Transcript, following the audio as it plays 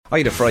I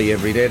had a fry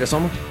every day this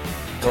summer,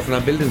 working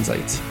on building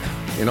sites.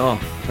 You know,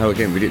 now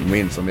again, we didn't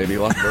win, so maybe it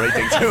wasn't the right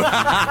thing to do.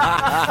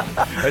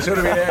 I should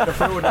have been there, the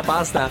fruit and the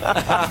pasta.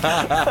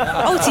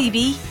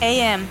 OTB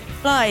AM,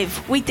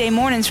 live weekday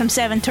mornings from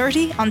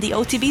 7:30 on the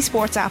OTB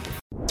Sports app.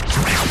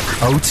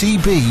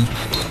 OTB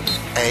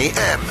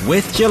AM.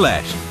 With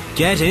Gillette.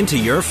 Get into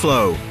your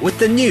flow with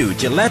the new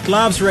Gillette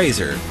Labs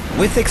Razor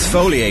with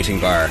exfoliating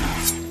bar.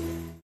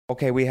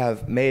 Okay, we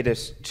have made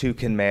it to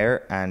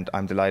Kinmare, and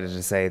I'm delighted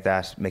to say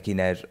that Mickey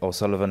Ned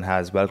O'Sullivan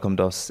has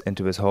welcomed us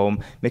into his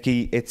home.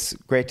 Mickey, it's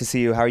great to see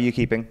you. How are you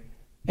keeping?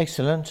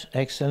 Excellent.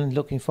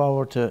 Looking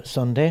forward to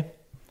Sunday,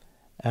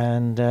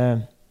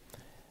 and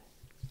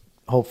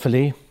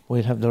hopefully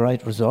we'll have the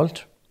right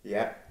result.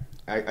 Yeah,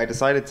 I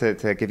decided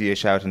to give you a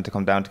shout and to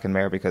come down to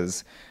Kinmare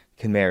because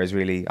Kinmare is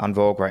really on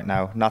vogue right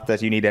now. Not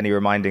that you need any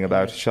reminding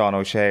about Sean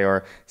O'Shea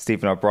or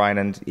Stephen O'Brien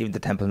and even the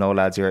Temple No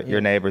lads, your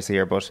neighbours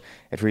here, but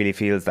it really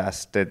feels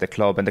that the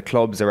club and the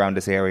clubs around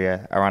this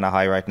area are on a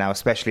high right now,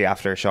 especially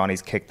after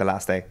Shawnee's kick the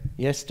last day.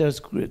 Yes, there's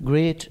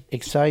great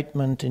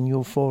excitement and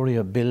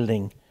euphoria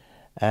building,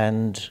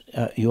 and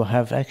you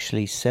have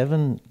actually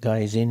 7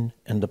 guys in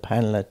the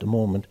panel at the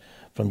moment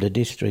from the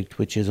district,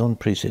 which is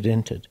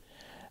unprecedented.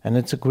 And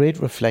it's a great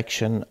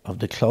reflection of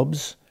the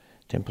clubs,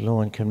 Temple No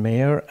and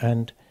Kinmare,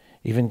 and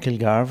even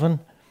Kilgarvan,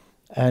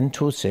 and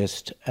to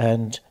assist.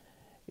 And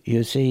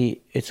you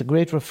see, it's a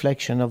great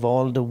reflection of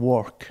all the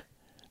work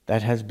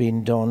that has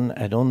been done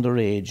at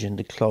underage in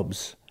the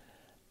clubs.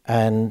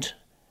 And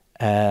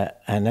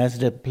as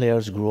the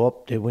players grew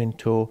up, they went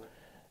to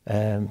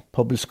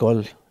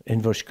Pobbleskull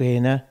in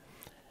Verskena.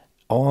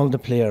 All the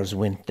players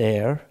went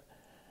there,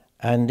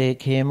 and they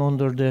came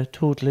under the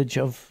tutelage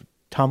of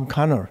Tom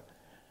Connor,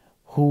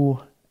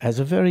 who has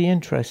a very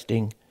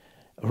interesting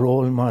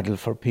role model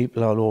for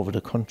people all over the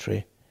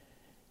country.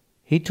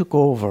 He took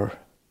over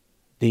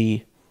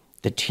the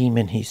team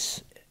when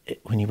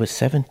he was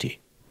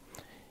 70.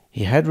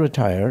 He had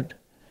retired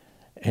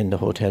in the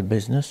hotel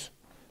business,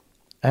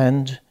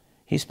 and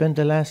he spent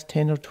the last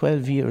 10 or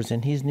 12 years,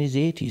 and he's in his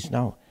 80s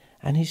now,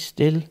 and he's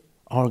still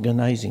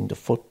organising the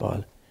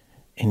football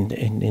in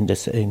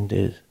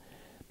the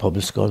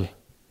Pobbleskull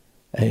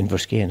in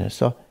Verskena.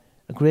 So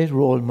a great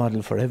role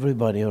model for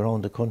everybody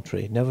around the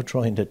country, never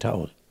throwing the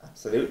towel.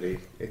 Absolutely.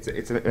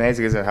 It's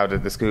amazing, isn't it, how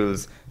the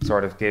schools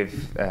sort of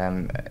give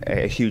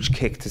a huge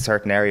kick to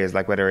certain areas,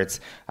 like whether it's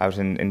out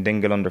in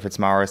Dingle under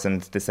Fitzmaurice,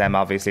 and the SEM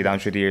obviously down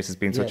through the years has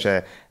been such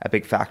a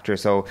big factor.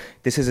 So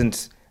this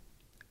isn't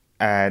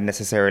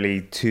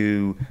necessarily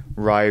two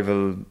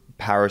rival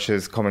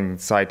parishes coming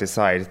side to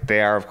side.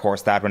 They are, of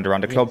course, that when they're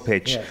on the club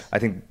pitch. Yes. I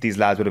think these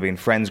lads would have been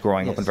friends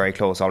growing up and very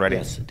close already.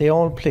 Yes, they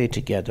all play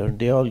together.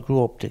 They all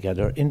grew up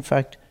together. In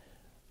fact,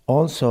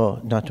 also,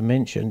 not to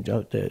mention,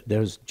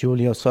 there's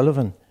Julie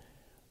O'Sullivan,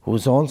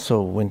 who's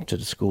also went to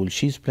the school.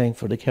 She's playing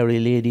for the Kerry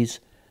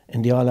ladies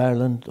in the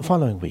All-Ireland the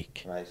following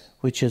week, right,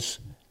 which is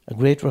a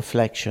great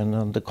reflection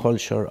on the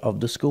culture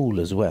of the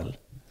school as well.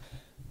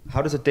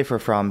 How does it differ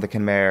from the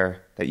Kinmare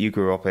that you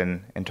grew up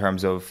in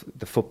terms of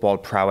the football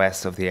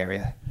prowess of the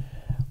area?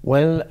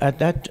 Well, at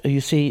that,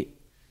 you see,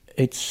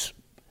 it's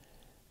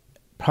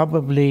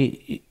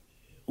probably,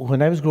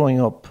 when I was growing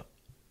up,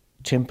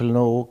 Temple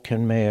No,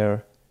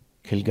 Kinmare,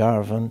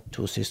 Kilgarvan,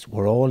 to assist,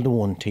 were all the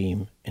one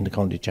team in the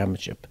county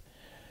championship.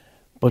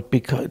 But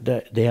because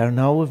they are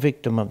now a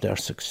victim of their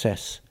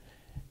success,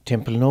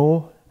 Temple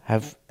No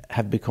have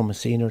become a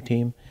senior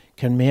team,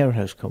 Kinmare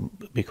has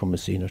become a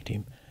senior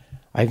team.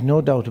 I've no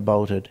doubt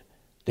about it,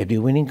 they'd be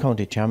winning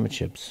county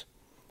championships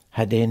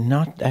had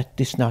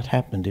this not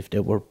happened, if they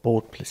were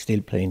both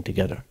still playing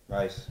together.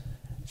 Right.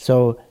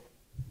 So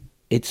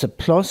it's a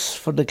plus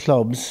for the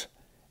clubs,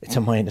 it's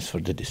a minus for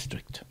the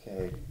district.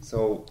 Okay.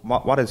 So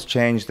what has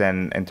changed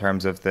then in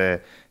terms of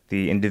the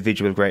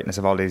individual greatness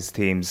of all these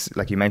teams?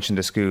 Like you mentioned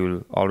the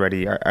school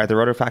already. Are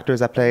there other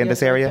factors at play in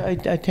this area?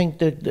 I think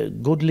that the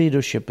good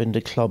leadership in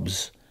the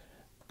clubs,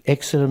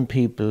 excellent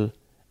people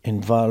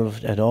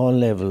involved at all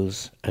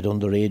levels, at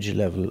underage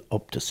level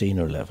up to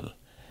senior level.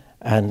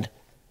 And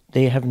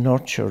they have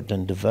nurtured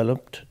and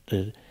developed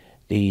the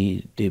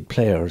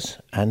players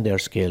and their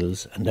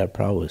skills and their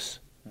prowess.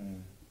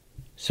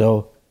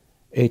 So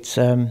it's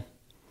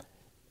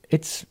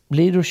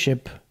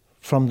leadership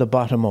from the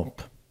bottom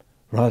up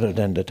rather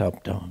than the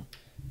top down.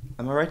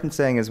 Am I right in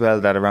saying as well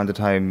that around the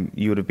time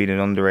you would have been an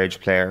underage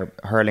player,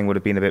 hurling would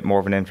have been a bit more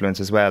of an influence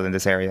as well in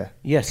this area?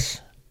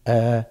 Yes.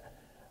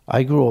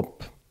 I grew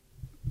up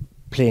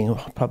playing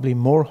probably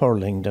more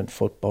hurling than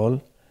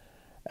football,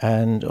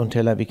 and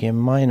until I became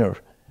minor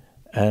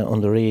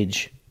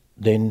underage,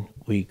 then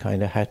we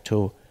kind of had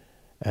to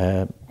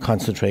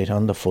concentrate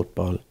on the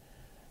football.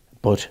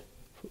 But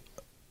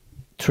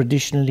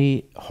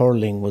traditionally,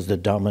 hurling was the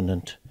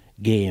dominant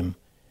game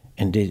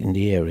in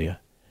the area.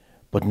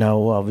 But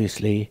now,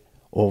 obviously,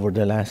 over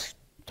the last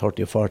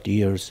 30 or 40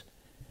 years,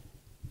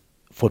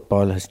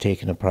 football has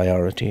taken a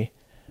priority,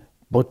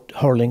 but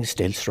hurling's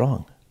still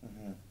strong.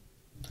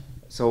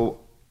 So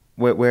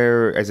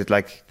where is it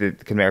like the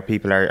Kenmare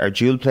people are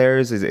dual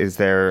players? Is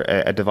there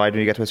a divide when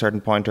you get to a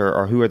certain point,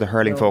 or who are the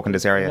hurling folk in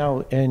this area?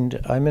 No, and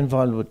I'm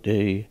involved with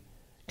the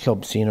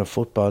club senior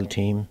football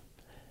team.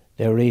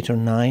 There are 8 or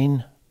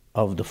 9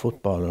 of the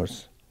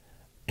footballers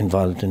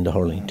involved in the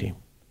hurling team.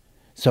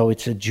 So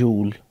it's a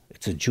dual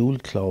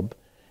club.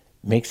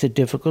 Makes it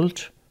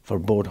difficult for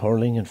both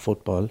hurling and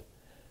football,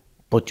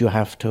 but you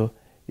have to,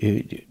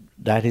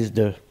 that is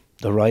the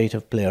right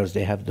of players.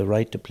 They have the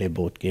right to play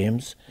both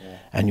games,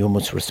 and you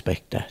must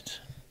respect that.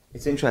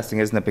 It's interesting,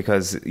 isn't it?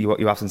 Because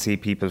you often see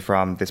people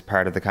from this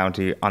part of the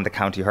county on the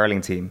county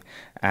hurling team,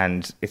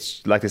 and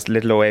it's like this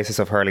little oasis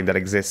of hurling that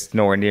exists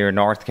nowhere near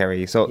North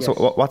Kerry. So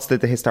what's the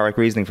historic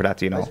reasoning for that,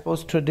 do you know? I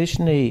suppose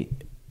traditionally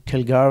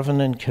Kilgarvan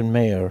and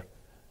Kenmare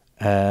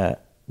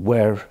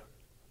were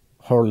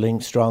hurling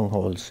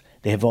strongholds.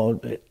 They have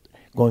all,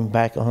 going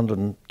back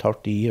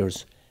 130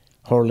 years,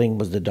 hurling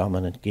was the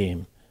dominant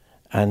game,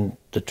 and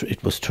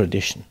it was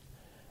tradition.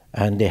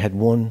 And they had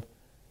won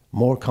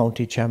more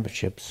county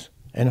championships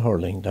in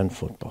hurling than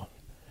football.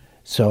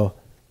 So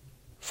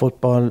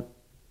football,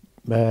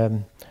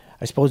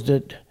 I suppose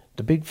that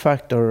the big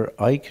factor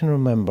I can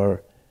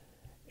remember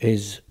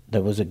is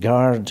there was a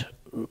guard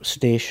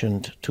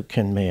stationed to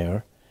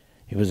Kenmare.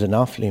 He was an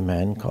Offaly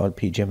man called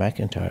P.J.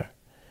 McIntyre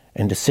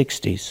in the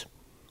 60s,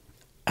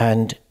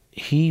 and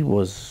he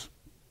was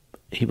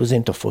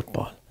into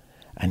football,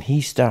 and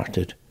he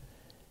started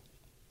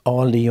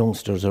all the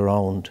youngsters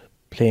around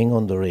playing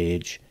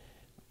underage,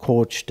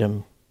 coached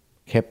them,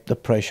 kept the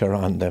pressure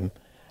on them,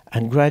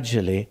 and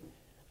gradually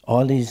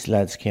all these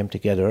lads came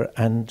together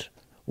and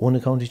won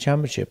a county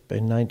championship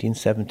in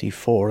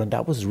 1974, and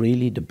that was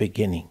really the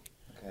beginning.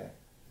 Okay.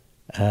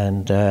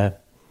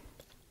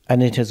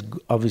 And it has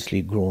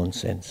obviously grown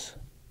since.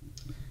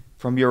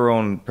 From your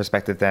own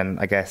perspective then,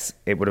 I guess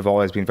it would have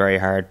always been very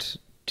hard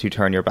to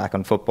turn your back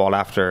on football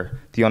after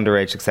the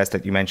underage success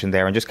that you mentioned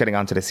there, and just getting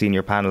onto the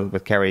senior panel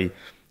with Kerry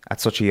at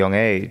such a young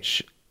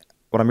age.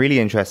 What I'm really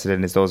interested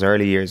in is those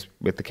early years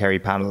with the Kerry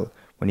panel,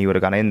 when you would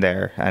have gone in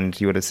there and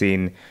you would have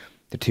seen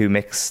the two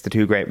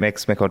great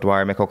mix, Mick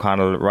O'Dwyer, Mick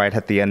O'Connell, right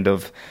at the end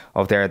of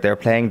their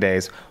playing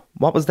days.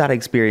 What was that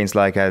experience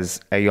like as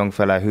a young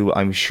fella who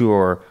I'm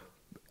sure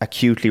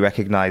acutely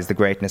recognised the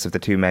greatness of the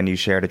two men you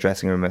shared a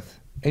dressing room with?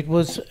 It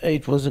was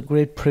a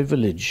great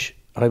privilege.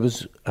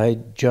 I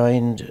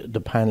joined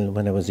the panel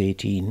when I was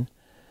 18,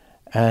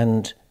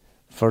 and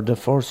for the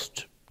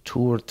first 2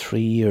 or 3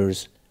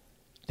 years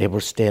they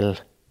were still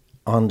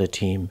on the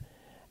team,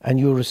 and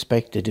you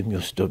respected them,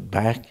 you stood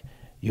back,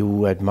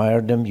 you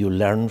admired them, you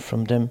learned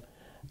from them,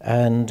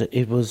 and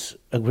it was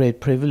a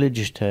great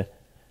privilege to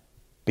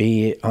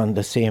be on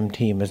the same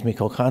team as Mick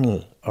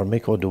O'Connell or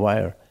Mick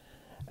O'Dwyer.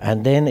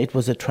 And then it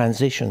was a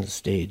transition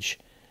stage.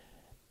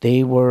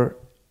 They were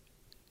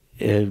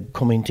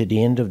coming to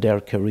the end of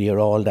their career,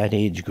 all that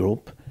age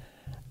group,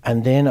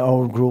 and then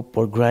our group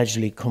were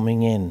gradually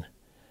coming in.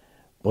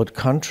 But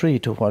contrary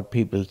to what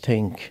people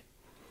think,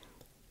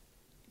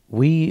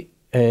 we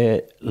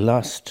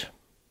lost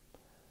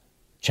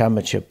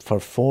championship for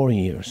 4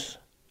 years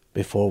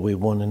before we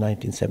won in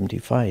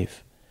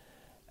 1975.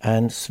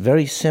 And it's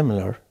very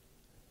similar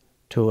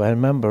to, I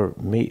remember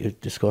me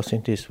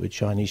discussing this with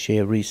Johnny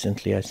Shea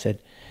recently. I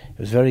said, it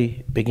was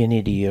very beginning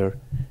of the year,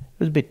 it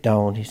was a bit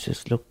down. He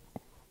says, look,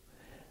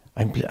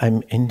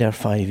 I'm in there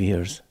 5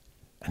 years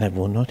and I've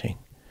won nothing.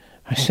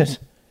 I said,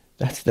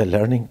 that's the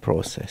learning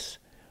process.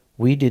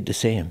 We did the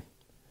same.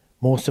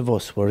 Most of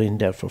us were in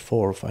there for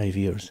 4 or 5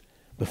 years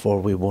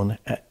before we won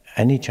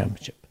any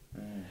championship.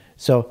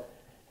 So,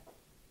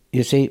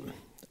 you see,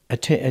 a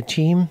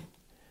team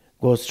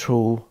goes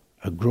through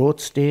a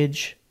growth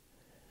stage,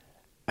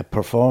 a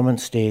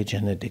performance stage,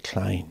 and a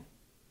decline.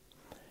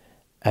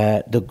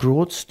 The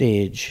growth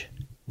stage,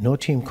 no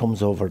team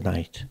comes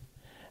overnight.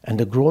 And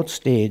the growth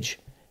stage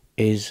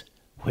is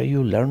where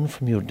you learn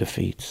from your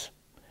defeats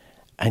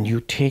and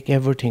you take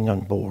everything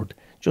on board,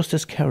 just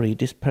as Kerry,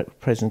 this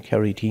present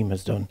Kerry team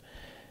has done.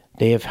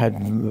 They have had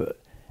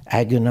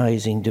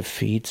agonising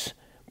defeats,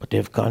 but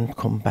they've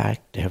come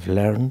back, they have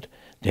learned,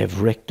 they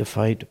have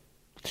rectified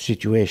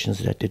situations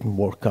that didn't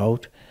work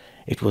out.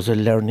 It was a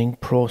learning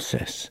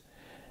process.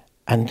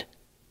 And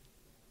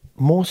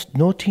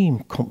no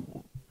team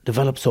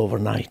develops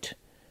overnight.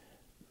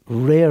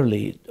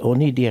 Rarely,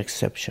 only the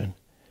exception.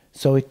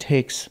 So it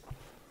takes,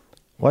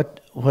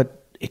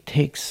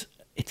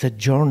 it's a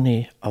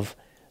journey of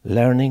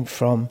learning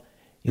from,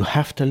 you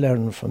have to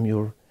learn from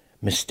your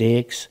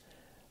mistakes,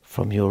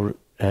 from your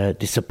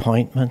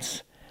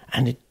disappointments,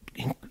 and it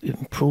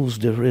improves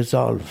the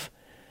resolve.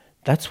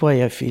 That's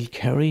why I feel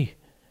Kerry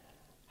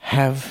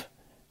have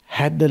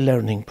had the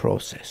learning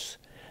process.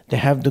 They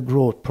have the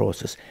growth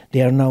process.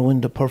 They are now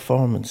in the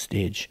performance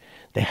stage.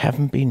 They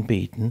haven't been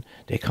beaten.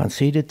 They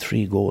conceded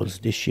 3 goals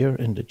this year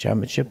in the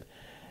championship,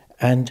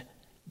 and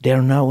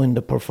they're now in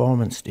the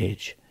performance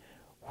stage.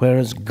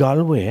 Whereas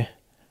Galway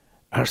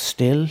are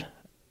still,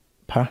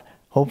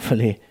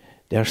 hopefully,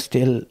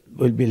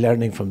 will be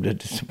learning from the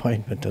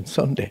disappointment on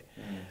Sunday,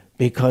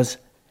 because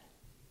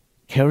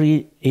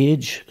Kerry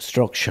age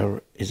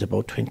structure is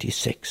about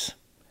 26.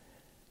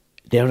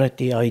 They're at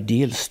the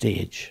ideal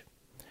stage,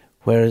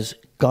 whereas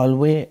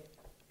Galway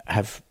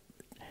have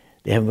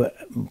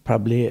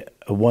probably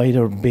a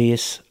wider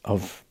base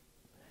of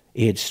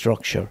age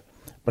structure.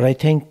 But I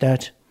think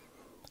that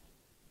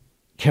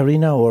Kerry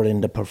now are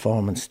in the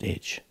performance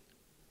stage.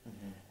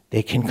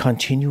 They can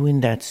continue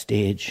in that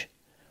stage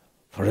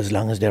for as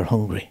long as they're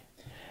hungry.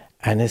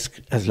 And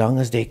as long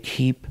as they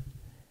keep,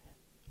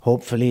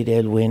 hopefully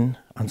they'll win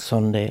on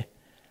Sunday,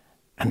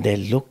 and they'll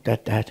look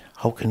at that,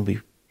 how can we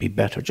be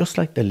better? Just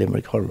like the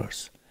Limerick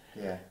hurlers.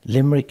 Yeah.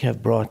 Limerick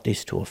have brought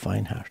this to a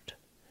fine heart.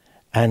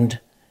 And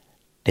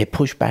they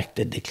push back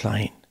the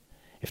decline.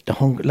 If the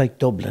hunger, like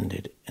Dublin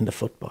did in the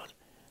football,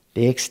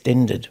 they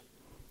extended,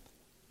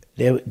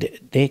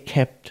 they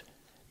kept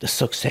the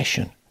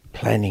succession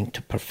planning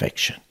to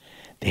perfection.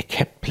 They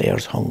kept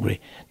players hungry.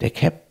 They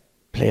kept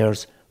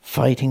players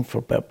fighting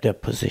for their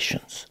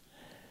positions.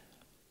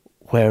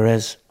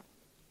 Whereas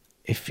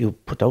if you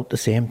put out the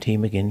same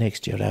team again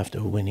next year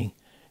after winning,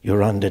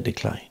 you're on the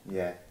decline.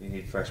 Yeah, you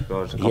need fresh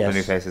blood, a couple of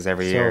new faces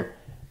every year.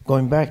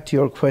 Going back to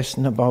your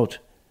question about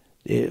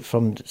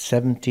from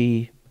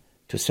 70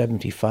 to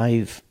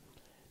 75,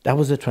 that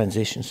was a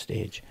transition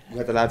stage. You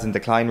had the lads in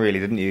decline, really,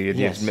 didn't you?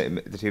 Yes.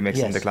 The two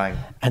mixed in decline.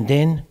 And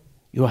then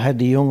you had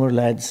the younger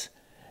lads,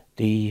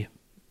 the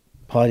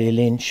Paddy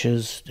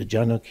Lynch's, the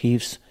John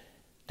O'Keefe's.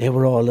 They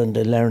were all in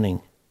the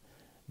learning,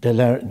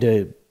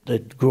 the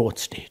growth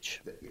stage.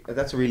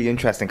 That's a really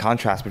interesting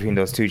contrast between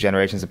those two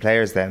generations of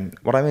players then.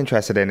 What I'm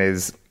interested in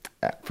is,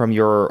 from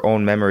your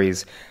own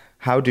memories,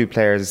 how do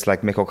players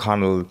like Mick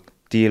O'Connell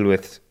deal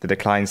with the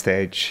decline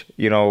stage?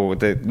 You know,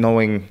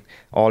 knowing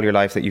all your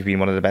life that you've been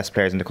one of the best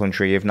players in the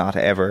country, if not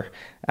ever,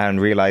 and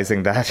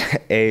realising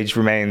that age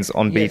remains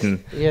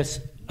unbeaten. Yes.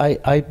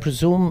 I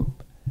presume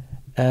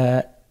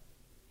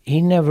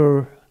he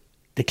never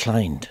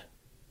declined.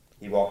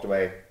 He walked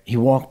away. He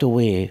walked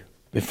away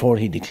before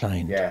he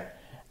declined. Yeah.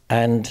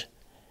 And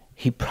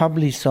he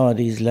probably saw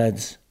these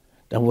lads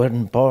that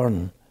weren't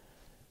born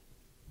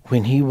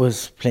when he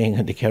was playing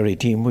in the Kerry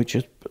team, which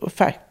is a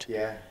fact.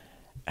 Yeah.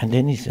 And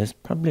then he says,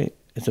 probably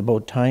it's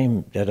about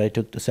time that I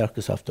took the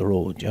circus off the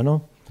road, you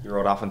know? You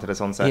rode off into the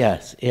sunset.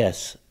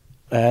 Yes.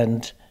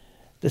 And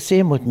the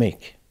same with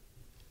Mick.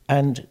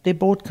 And they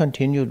both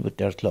continued with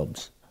their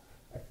clubs.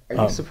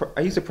 Are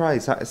you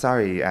surprised,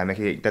 sorry,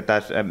 Mickey, that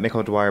Mick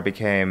O'Dwyer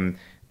became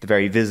the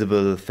very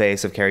visible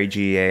face of Kerry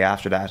GAA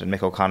after that, and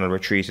Mick O'Connell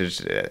retreated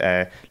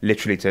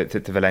literally to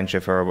Valencia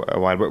for a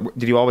while?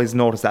 Did you always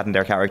notice that in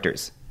their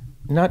characters?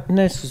 Not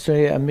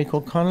necessarily. Mick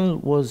O'Connell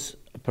was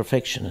a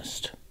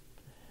perfectionist.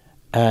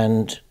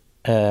 And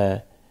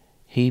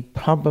he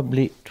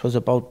probably, it was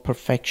about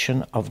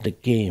perfection of the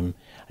game.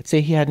 I'd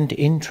say he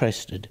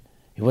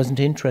wasn't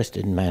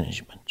interested in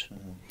management.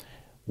 Mm-hmm.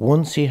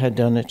 Once he had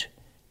done it,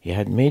 he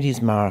had made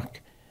his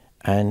mark,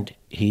 and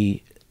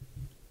he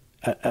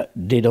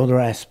did other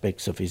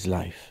aspects of his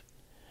life.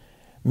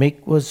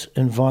 Mick was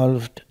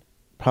involved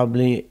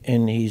probably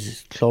in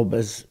his club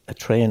as a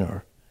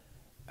trainer,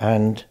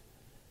 and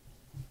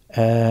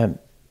the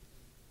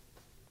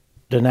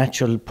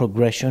natural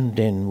progression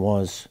then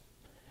was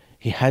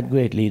he had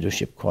great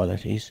leadership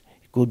qualities,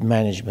 good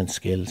management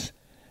skills,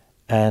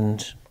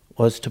 and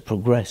was to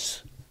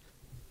progress.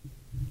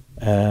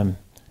 They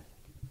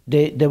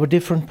were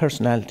different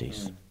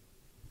personalities.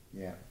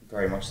 Yeah,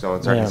 very much so.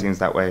 It certainly seems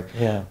that way.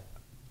 Yeah.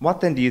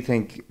 What then do you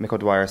think Mick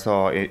O'Dwyer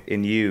saw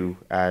in you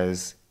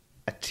as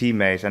a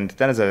teammate and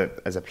then as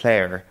a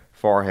player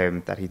for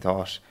him that he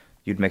thought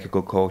you'd make a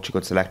good coach, a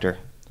good selector?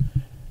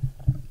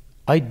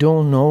 I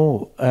don't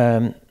know.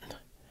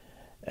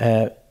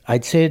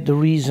 I'd say the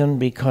reason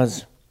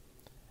because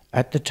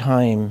at the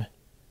time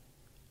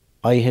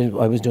I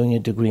was doing a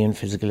degree in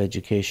physical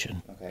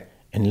education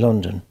in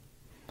London,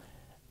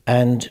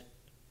 and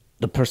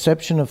the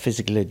perception of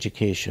physical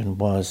education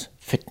was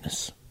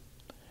fitness.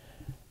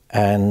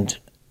 And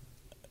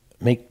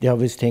the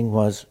obvious thing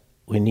was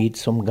we need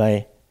some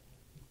guy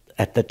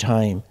at the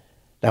time.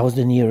 That was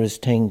the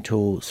nearest thing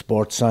to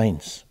sports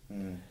science.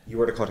 You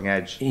were the cutting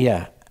edge.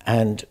 Yeah,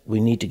 and we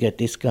need to get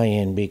this guy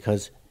in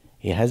because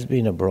he has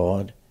been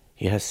abroad.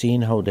 He has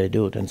seen how they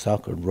do it in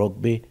soccer and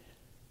rugby.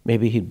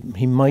 Maybe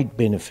he might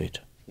benefit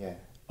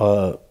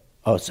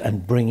us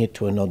and bring it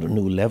to another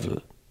new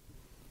level.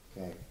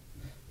 Okay.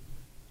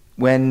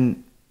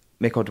 When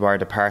Mick O'Dwyer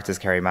departs as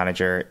Kerry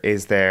manager,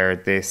 is there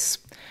this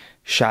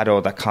shadow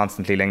that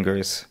constantly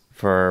lingers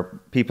for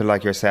people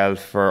like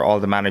yourself, for all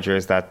the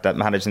managers that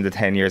managed in the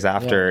 10 years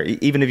after,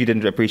 even if you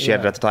didn't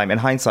appreciate it at the time? In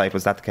hindsight,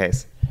 was that the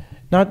case?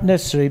 Not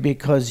necessarily,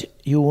 because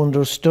you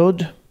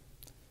understood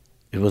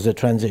it was a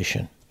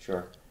transition.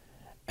 Sure.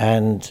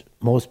 And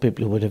most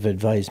people would have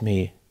advised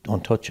me,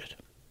 don't touch it.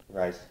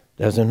 Right.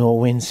 There's a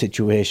no-win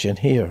situation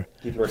here.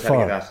 People were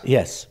telling you that?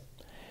 Yes.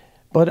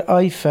 But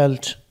I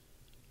felt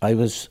I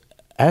was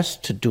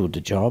asked to do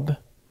the job.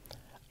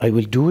 I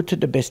will do it to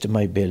the best of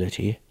my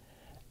ability,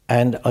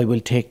 and I will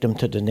take them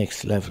to the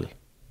next level.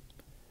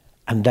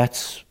 And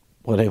that's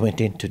what I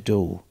went in to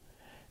do.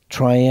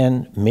 Try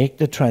and make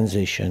the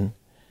transition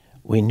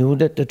we knew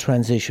that the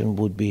transition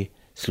would be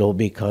slow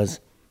because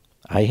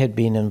I had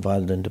been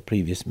involved in the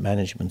previous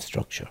management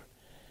structure.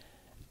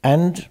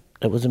 And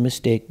there was a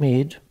mistake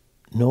made.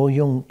 There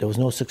was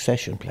no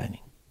succession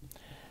planning.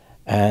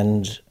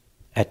 And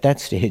at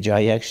that stage,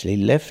 I actually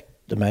left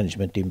the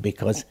management team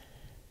because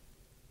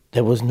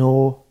there was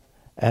no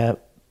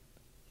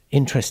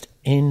interest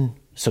in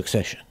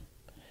succession.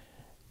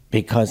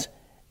 Because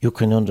you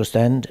can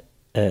understand,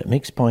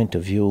 Mick's point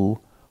of view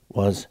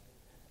was,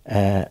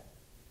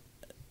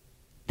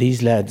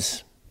 these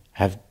lads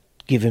have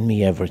given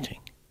me everything.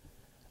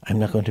 I'm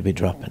not going to be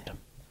dropping them.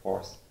 Of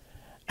course.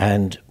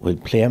 And we'll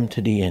play him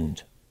to the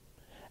end.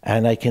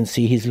 And I can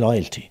see his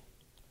loyalty.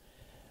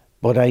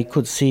 But I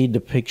could see the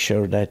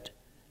picture that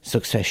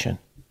succession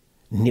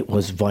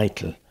was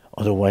vital.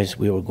 Otherwise,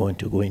 we were going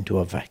to go into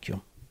a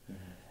vacuum.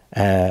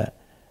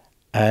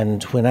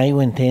 And when I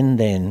went in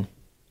then,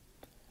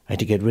 I had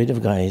to get rid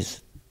of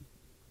guys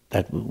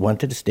that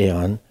wanted to stay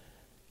on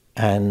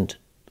and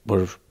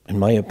were, in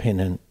my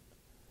opinion,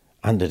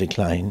 on the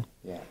decline.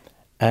 Yeah.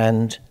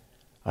 And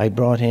I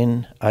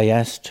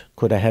asked,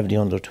 could I have the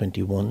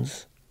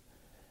under-21s?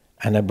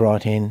 And I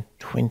brought in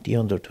 20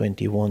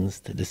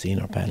 under-21s to the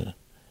senior panel.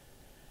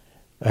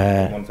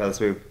 One fell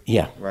swoop.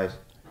 Yeah. Right.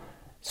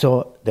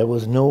 So there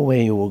was no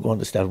way you were going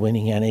to start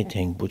winning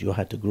anything, but you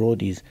had to grow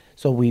these.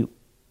 So we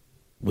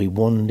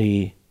won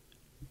the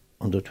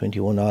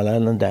under-21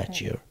 All-Ireland that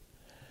year.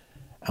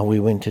 And we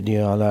went to the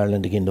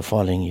All-Ireland again the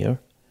following year.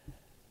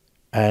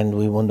 And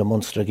we won the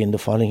Munster again the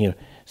following year.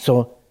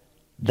 So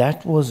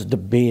that was the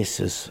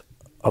basis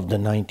of the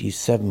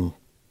 97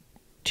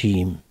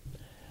 team.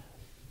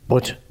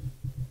 But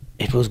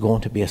it was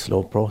going to be a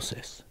slow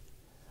process.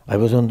 I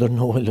was under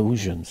no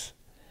illusions.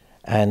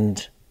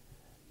 And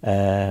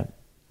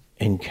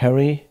in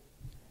Kerry,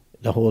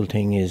 the whole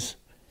thing is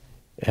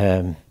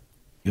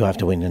you have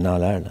to win in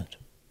All-Ireland.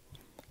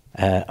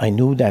 I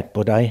knew that,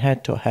 but I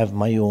had to have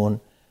my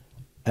own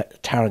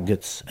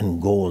targets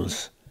and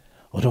goals.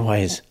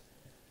 Otherwise,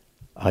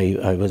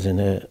 I was in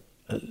a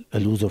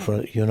loser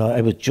for,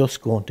 I was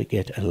just going to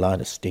get a lot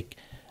of stick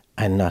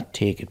and not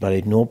take it. But I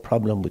had no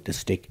problem with the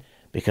stick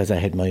because I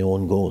had my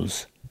own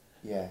goals.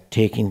 Yeah.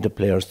 Taking the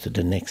players to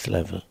the next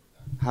level.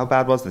 How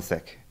bad was the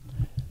stick?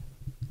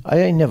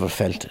 I never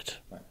felt it.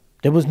 Right.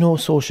 There was no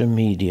social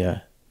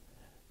media.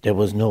 There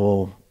was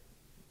no...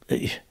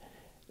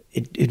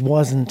 It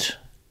wasn't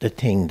the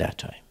thing that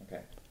time.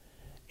 Okay.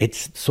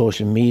 It's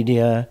social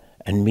media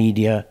and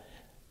media.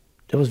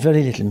 There was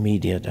very little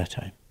media at that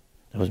time.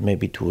 There was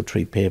maybe 2 or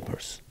 3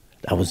 papers.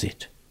 That was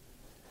it.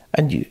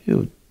 And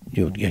you'd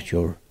get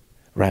your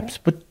raps,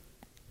 but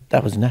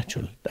that was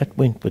natural. That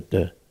went with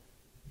the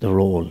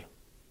role.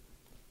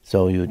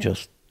 So you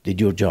just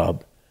did your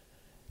job.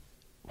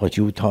 What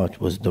you thought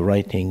was the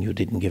right thing, you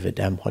didn't give a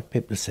damn what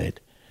people said,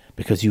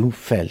 because you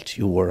felt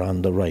you were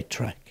on the right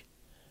track.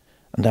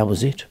 And that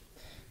was it.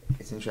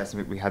 It's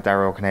interesting. We had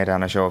Darragh O'Cinneide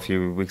on a show a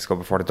few weeks ago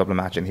before the Dublin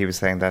match, and he was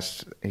saying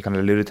that he kind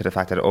of alluded to the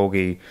fact that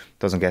Ogie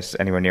doesn't get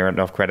anywhere near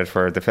enough credit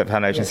for the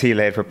foundations he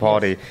laid for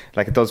Paddy. Yes.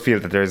 Like, it does feel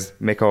that there's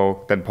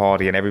Micko, then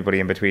Paddy, and everybody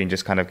in between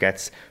just kind of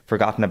gets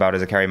forgotten about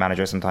as a Kerry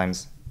manager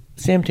sometimes.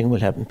 Same thing will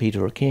happen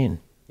Peter O'Kane.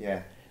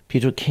 Yeah.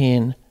 Peter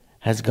O'Kane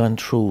has gone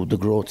through the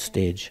growth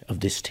stage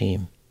of this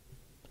team,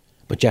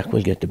 but Jack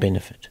will get the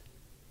benefit.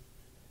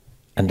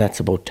 And that's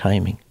about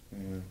timing.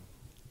 Mm-hmm.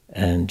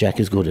 And Jack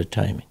is good at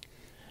timing.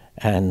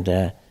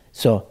 And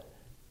so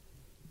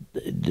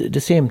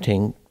the same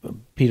thing,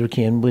 Peter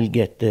Kane will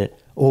get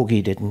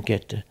Ogie didn't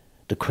get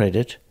the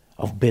credit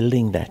of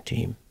building that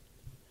team.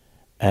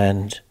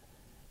 And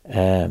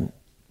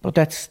but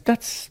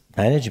that's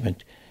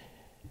management.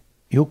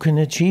 You can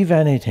achieve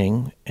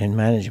anything in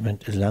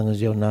management as long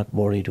as you're not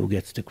worried who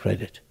gets the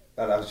credit.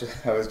 Well, I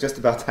was just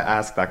about to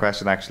ask that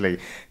question, actually.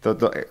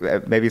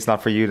 Maybe it's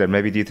not for you then.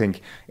 Maybe do you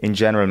think in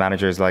general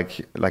managers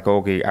like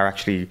Ogie are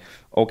actually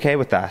okay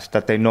with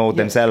that they know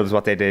themselves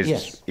what they did,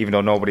 even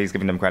though nobody's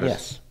giving them credit?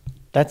 Yes,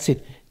 that's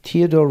it.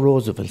 Theodore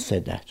Roosevelt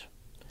said that.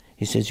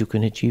 He says you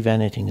can achieve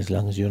anything as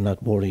long as you're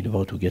not worried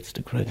about who gets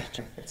the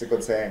credit. It's a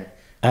good saying.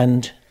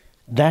 And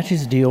that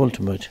is the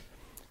ultimate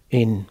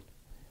in...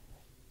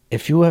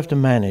 If you have to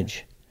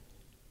manage,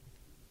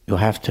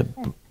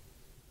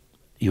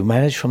 you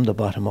manage from the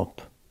bottom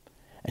up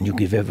and you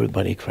give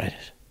everybody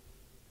credit.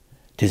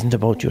 It isn't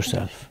about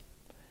yourself.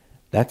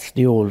 That's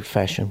the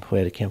old-fashioned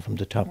where it came from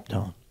the top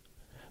down.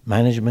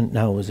 Management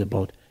now is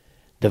about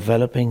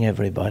developing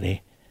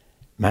everybody,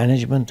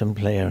 management and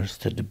players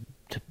to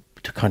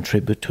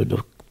contribute to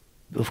the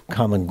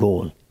common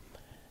goal.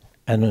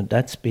 And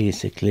that's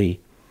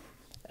basically,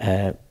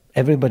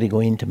 everybody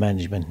going into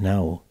management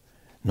now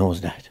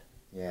knows that.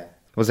 Yeah.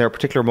 Was there a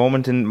particular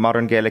moment in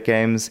modern Gaelic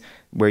games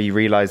where you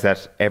realised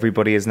that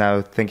everybody is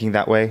now thinking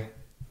that way?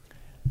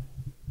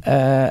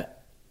 The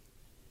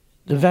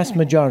vast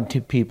majority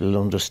of people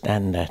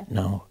understand that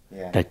now,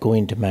 that go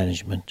into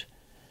management,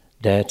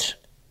 that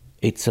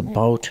it's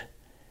about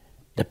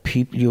the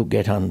people you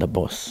get on the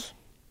bus,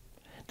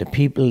 the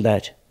people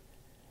that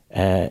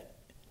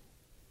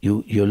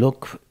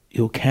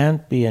you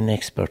can't be an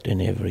expert in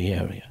every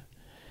area.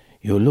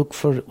 You look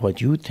for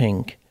what you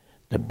think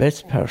the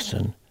best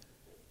person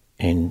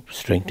in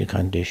strength and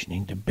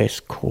conditioning, the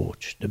best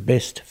coach, the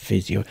best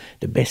physio,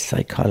 the best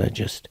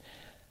psychologist.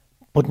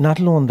 But not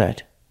alone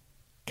that,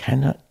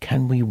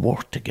 can we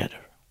work together?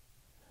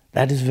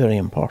 That is very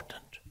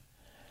important.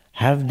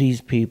 Have these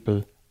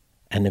people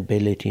an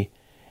ability.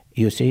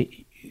 You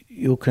see,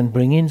 you can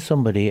bring in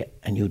somebody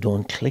and you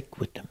don't click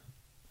with them.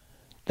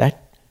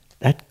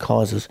 That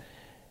causes,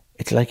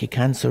 it's like a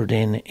cancer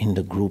then in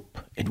the group.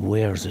 It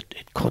wears it,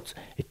 it cuts,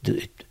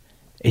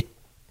 it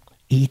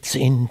eats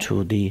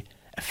into the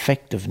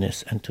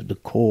effectiveness and to the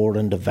core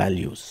and the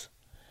values.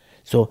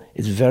 So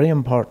it's very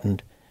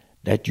important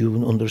that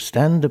you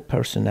understand the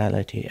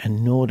personality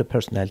and know the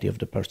personality of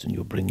the person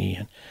you're bringing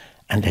in,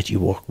 and that you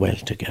work well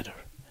together.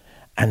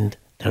 And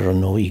there are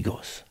no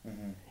egos.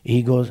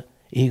 Mm-hmm.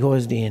 Ego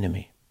is the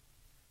enemy.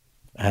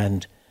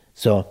 And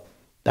so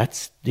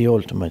that's the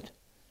ultimate,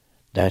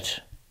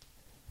 that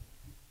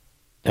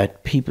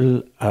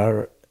people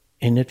are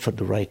in it for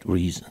the right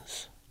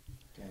reasons.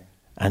 Okay.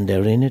 And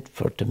they're in it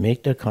to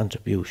make their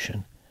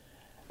contribution.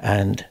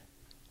 And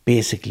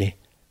basically,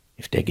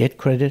 if they get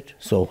credit,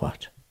 so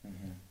what?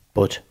 Mm-hmm.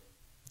 But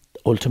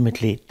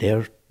ultimately,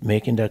 they're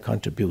making their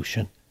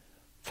contribution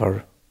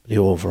for the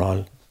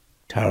overall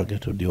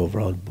target or the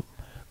overall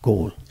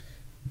goal.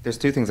 There's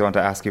two things I want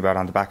to ask you about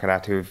on the back of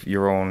that, two of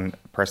your own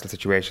personal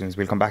situations.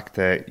 We'll come back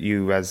to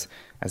you as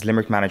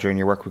Limerick manager and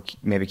your work with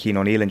maybe Cian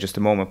O'Neill in just a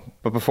moment.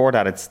 But before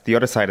that, it's the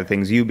other side of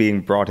things, you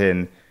being brought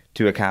in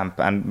to a camp.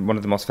 And one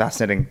of the most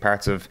fascinating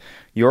parts of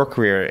your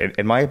career,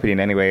 in my opinion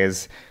anyway,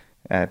 is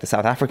the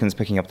South Africans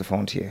picking up the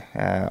phone to you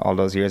all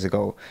those years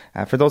ago.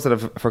 For those that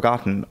have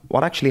forgotten,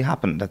 what actually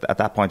happened at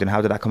that point and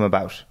how did that come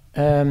about?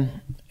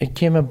 It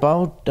came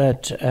about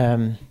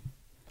that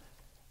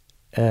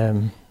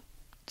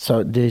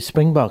so the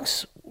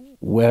Springboks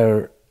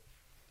were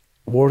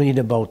worried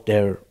about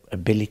their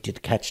ability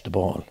to catch the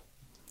ball.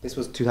 This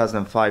was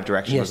 2005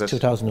 direction, yes, was it?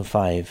 Yes,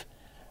 2005.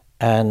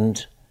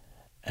 And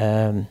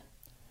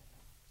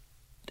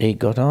they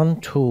got on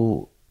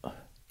to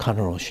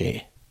Conor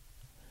O'Shea.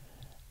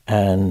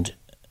 And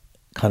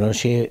Conor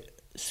O'Shea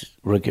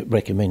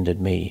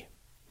recommended me.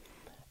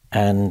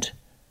 And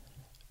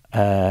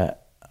I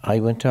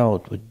went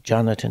out with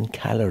Jonathan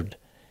Callard.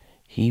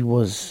 He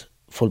was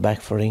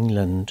fullback for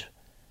England,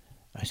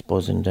 I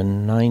suppose, in the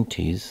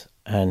 90s,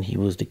 and he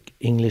was the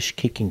English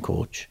kicking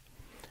coach.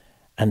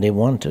 And they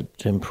wanted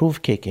to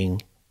improve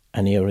kicking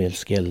and aerial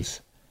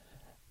skills.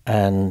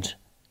 And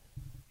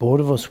both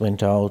of us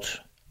went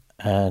out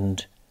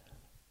and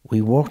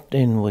we worked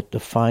in with the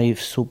 5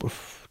 Super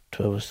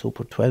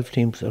 12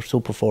 teams, or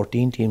Super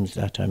 14 teams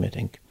that time, I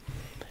think.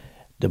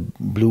 The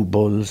Blue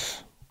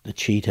Bulls, the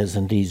Cheetahs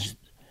and these.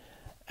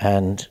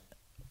 And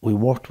we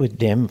worked with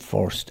them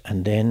first,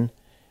 and then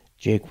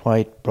Jake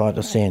White brought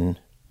us in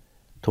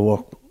to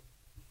work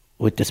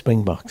with the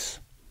Springboks.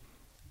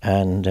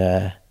 And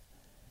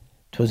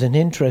it was an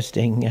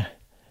interesting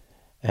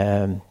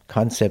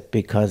concept,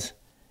 because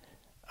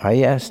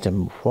I asked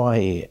him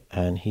why,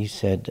 and he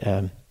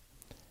said,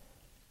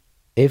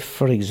 if,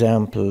 for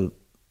example,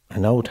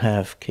 an out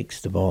half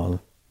kicks the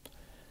ball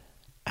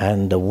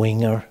and the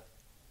winger,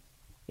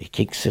 he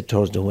kicks it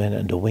towards the winger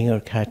and the winger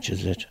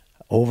catches it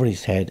over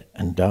his head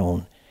and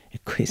down,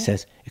 he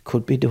says it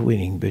could be the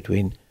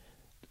between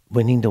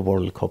winning the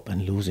World Cup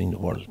and losing the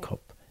World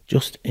Cup,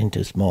 just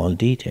into small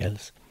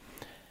details.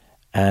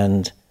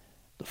 And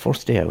the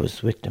first day I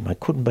was with them, I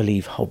couldn't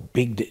believe how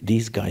big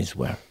these guys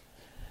were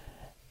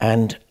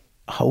and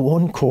how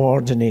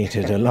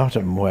uncoordinated a lot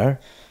of them were.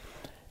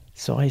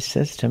 So I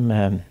says to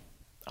him,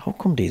 how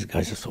come these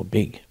guys are so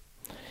big?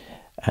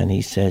 And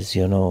he says,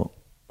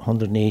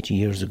 180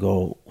 years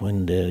ago,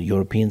 when the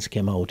Europeans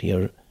came out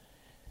here,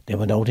 they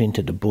went out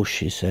into the bush,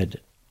 he said,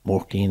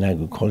 working in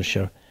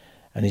agriculture.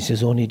 And he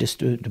says only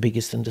the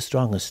biggest and the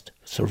strongest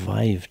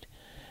survived.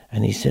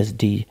 And he says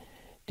the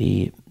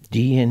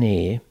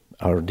DNA,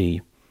 or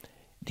the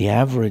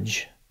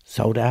average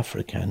South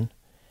African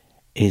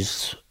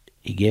is,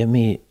 he gave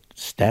me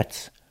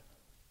stats,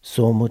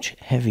 so much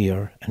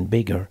heavier and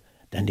bigger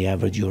than the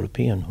average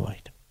European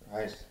white.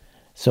 Right.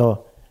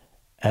 So,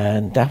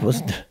 and that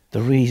was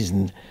the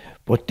reason.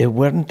 But they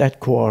weren't that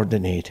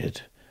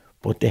coordinated,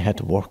 but they had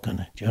to work on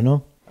it,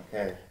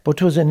 Okay.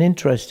 But it was an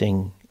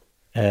interesting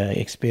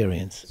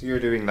experience. So you're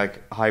doing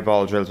like high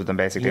ball drills with them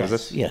basically, yes,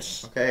 was it?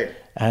 Yes. Okay.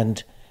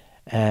 And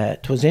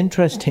it was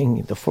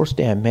interesting. The first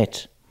day I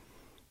met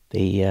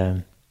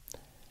the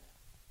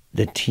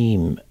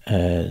team,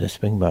 the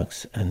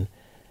Springboks, and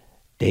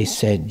they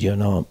said, Jake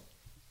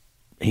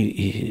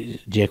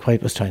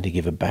White was trying to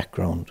give a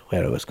background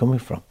where I was coming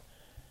from.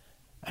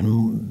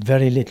 And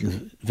very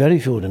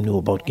few of them knew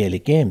about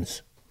Gaelic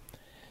games.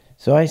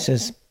 So I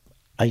says,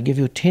 I'll give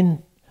you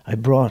 10. I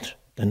brought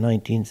the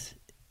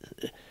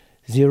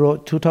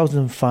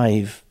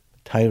 2005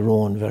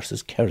 Tyrone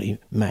versus Kerry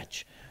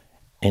match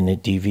in a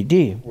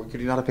DVD. Well, could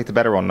you not have picked a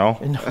better one, no?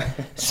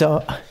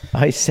 So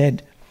I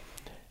said,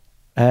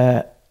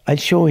 I'll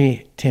show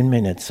you 10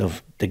 minutes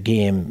of the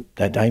game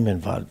that I'm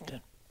involved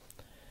in.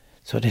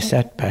 So they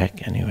sat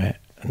back anyway,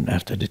 and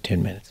after the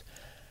 10 minutes,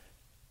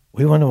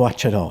 we want to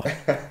watch it all.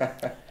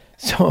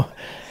 So,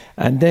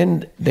 and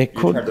then they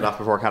You turned it off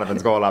before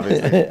Canavan's goal,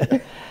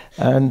 obviously.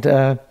 and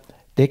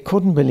they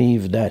couldn't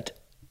believe that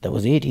there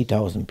was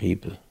 80,000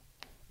 people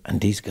and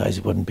these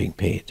guys weren't being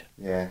paid.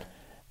 Yeah.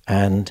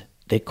 And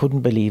they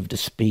couldn't believe the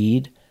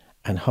speed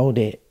and how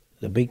the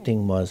big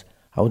thing was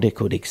how they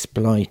could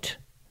exploit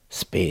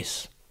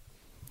space.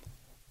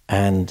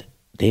 And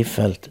they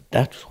felt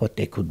that's what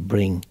they could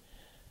bring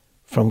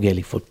from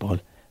Gaelic football,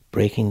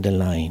 breaking the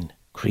line,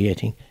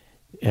 creating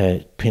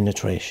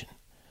penetration.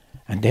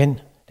 And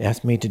then they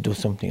asked me to do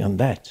something on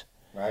that.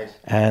 Right.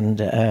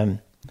 And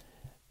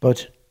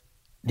but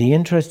the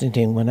interesting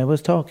thing, when I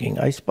was talking,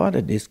 I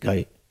spotted this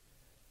guy.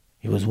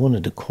 He was one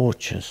of the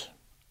coaches,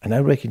 and I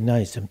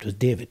recognised him. It was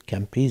David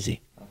Campisi.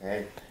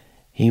 Okay.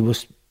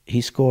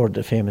 He scored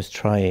the famous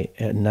try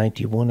in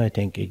 '91, I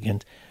think,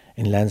 in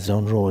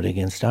Lansdowne Road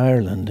against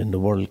Ireland in the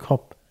World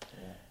Cup.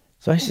 Yeah.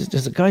 So I said,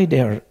 there's a guy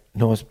there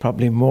knows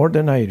probably more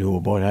than I do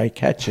about high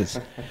catches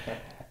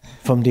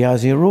from the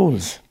Aussie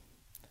rules.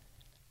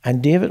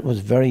 And David was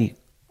a very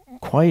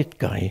quiet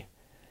guy.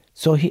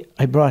 So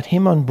I brought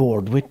him on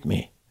board with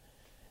me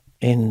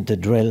in the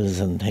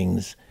drills and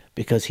things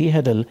because he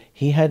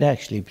had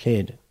actually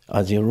played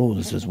Aussie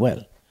rules as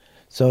well.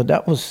 So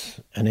that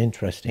was an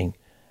interesting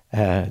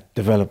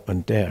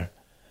development there.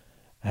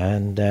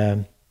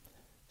 And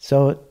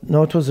so,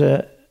 no, it was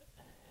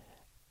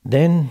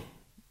then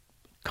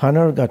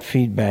Conor got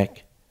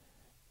feedback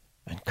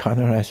and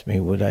Conor asked me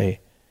would I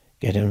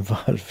get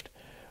involved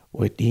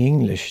with the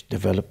English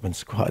development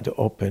squad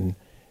up in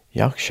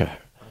Yorkshire,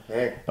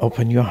 up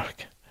in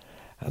York.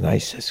 And I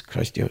says,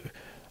 Christ,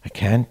 I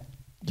can't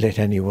let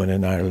anyone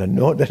in Ireland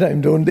know that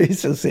I'm doing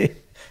this, you see.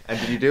 And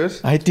did you do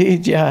it? I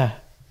did, yeah.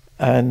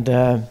 And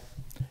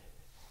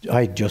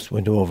I just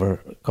went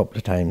over a couple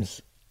of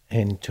times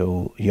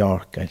into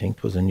York, I think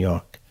it was in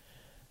York.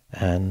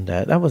 And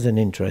that was an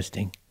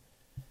interesting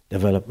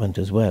development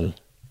as well.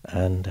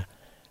 And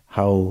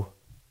how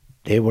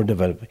they were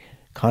developing.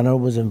 Conor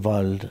was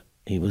involved.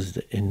 He was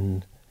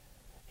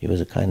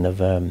a kind of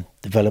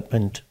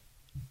development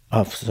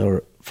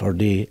officer for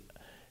the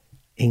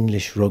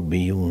English rugby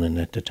union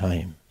at the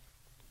time.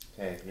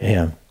 Okay,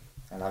 Yeah.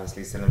 And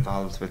obviously still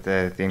involved with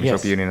the English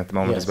Rugby Union at the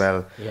moment as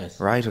well. Yes.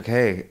 Right,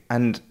 okay.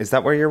 And is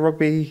that where your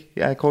rugby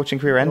coaching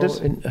career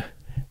ended?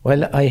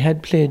 Well, I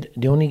had played,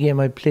 the only game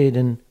I played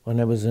in when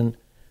I was in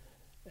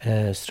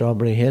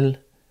Strawberry Hill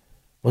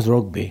was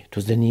rugby. It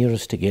was the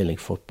nearest to Gaelic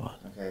football.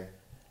 Okay.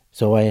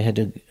 So I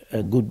had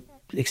a good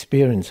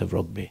experience of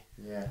rugby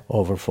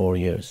over 4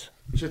 years.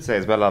 We should say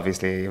as well,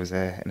 obviously, it was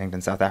an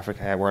England-South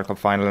Africa World Cup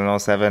final in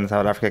 2007.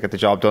 South Africa got the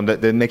job done.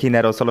 The Mickey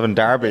Ned O'Sullivan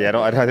derby,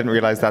 I didn't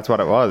realise that's what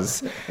it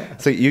was.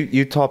 So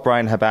you taught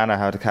Brian Habana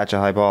how to catch a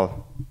high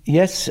ball?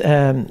 Yes,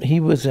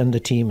 he was on the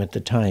team at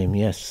the time,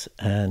 yes.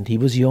 And he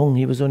was young,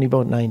 he was only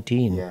about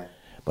 19. Yeah.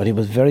 But he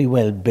was very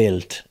well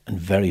built and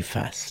very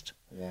fast.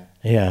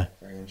 Yeah.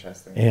 Very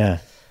interesting. Yeah.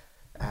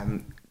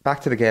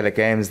 Back to the Gaelic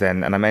games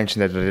then, and I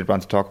mentioned that I did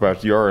want to talk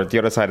about the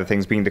other side of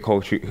things, being the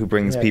coach who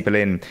brings people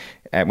in.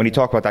 When you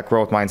talk about that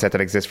growth mindset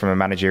that exists from a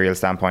managerial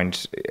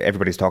standpoint,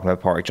 everybody's talking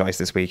about Pádraig Joyce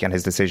this week and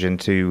his decision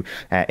to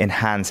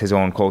enhance his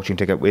own coaching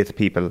to get with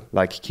people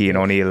like Cian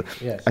O'Neill.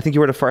 Yes. I think you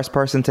were the first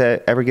person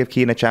to ever give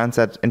Cian a chance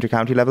at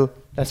inter-county level.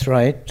 That's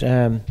right.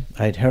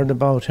 I'd heard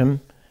about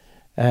him,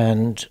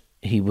 and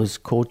he was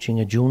coaching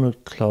a junior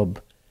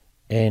club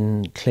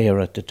in Clare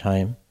at the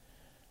time,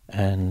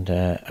 and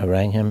I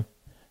rang him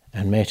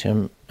and met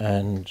him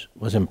and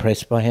was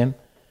impressed by him.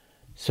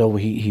 So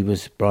he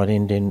was brought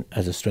in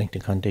as a strength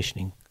and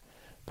conditioning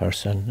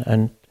person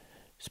and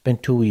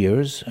spent 2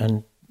 years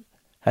and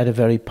had a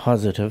very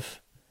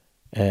positive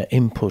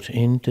input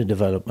into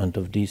development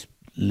of these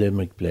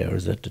Limerick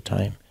players at the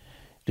time.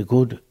 The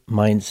good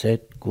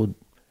mindset, good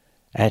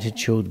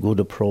attitude, good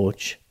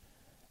approach.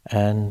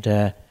 And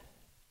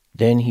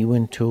then he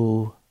went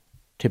to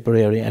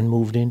Tipperary and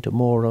moved into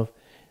more of,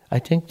 I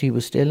think he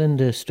was still in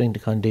the strength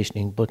and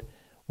conditioning, but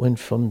went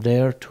from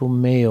there to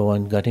Mayo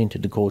and got into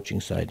the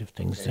coaching side of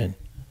things then.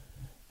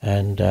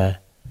 And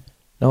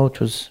no, it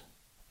was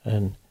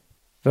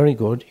very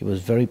good. He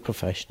was very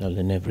professional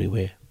in every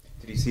way.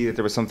 Did you see that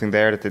there was something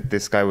there, that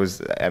this guy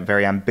was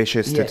very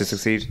ambitious to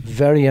succeed?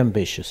 Very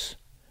ambitious.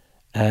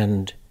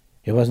 And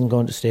he wasn't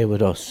going to stay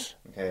with us.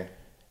 Okay.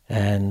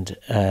 And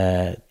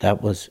that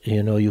was,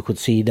 you could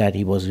see that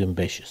he was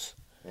ambitious.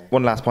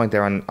 One last point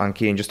there on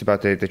Cian, just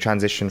about the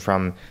transition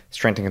from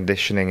strength and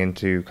conditioning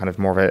into kind of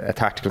more of a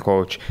tactical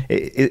coach.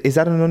 Is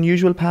that an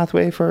unusual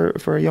pathway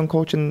for a young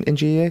coach in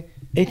GAA?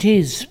 It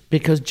is,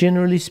 because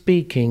generally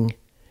speaking,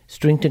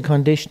 strength and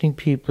conditioning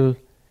people,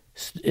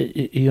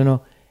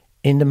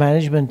 in the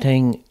management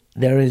thing,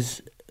 there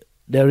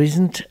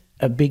isn't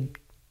a big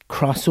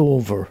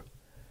crossover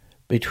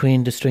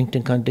between the strength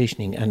and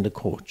conditioning and the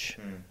coach.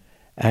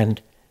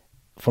 And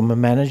from a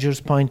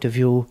manager's point of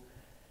view,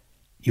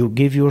 you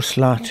give your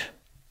slot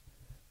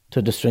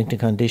to the strength and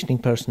conditioning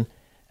person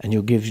and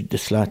you give the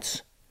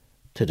slots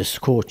to the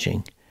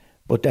coaching.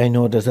 But I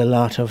know there's a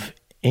lot of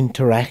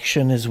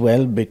interaction as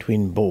well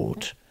between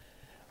both.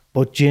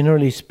 But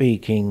generally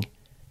speaking,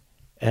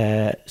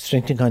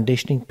 strength and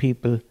conditioning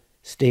people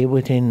stay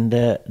within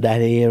that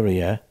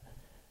area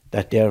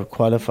that they're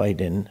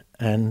qualified in,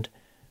 and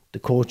the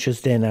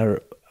coaches then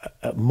are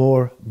a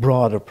more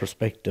broader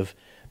perspective,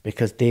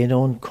 because they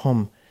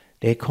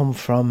come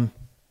from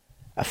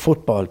a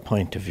football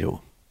point of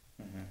view.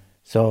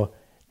 So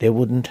they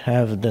wouldn't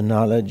have the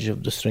knowledge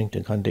of the strength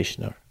and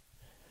conditioner,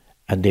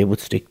 and they would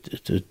stick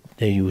to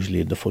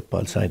usually the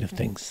football side of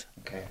things.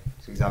 Okay,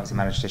 so he's obviously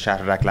managed to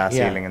shatter that glass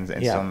ceiling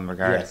in some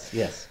regards.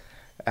 Yes.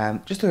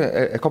 Just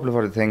a couple of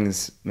other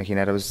things, Mickey.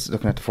 Ned, I was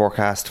looking at the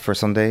forecast for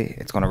Sunday.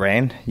 It's going to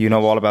rain. You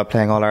know all about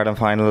playing All-Ireland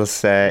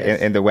finals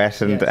in the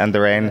wet and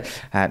the rain.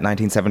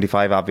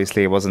 1975,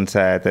 obviously, it wasn't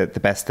the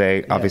best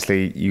day.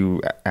 Obviously,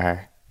 you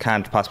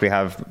can't possibly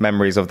have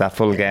memories of that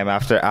full game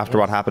after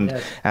what happened.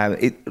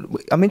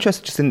 I'm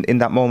interested just in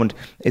that moment.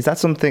 Is that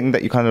something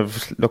that you kind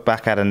of look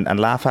back at and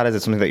laugh at? Is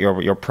it something that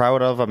you're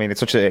proud of? I mean, it's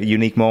such a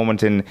unique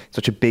moment in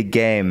such a big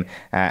game,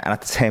 and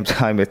at the same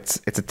time, it's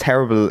a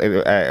terrible,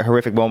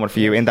 horrific moment for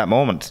you in that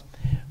moment.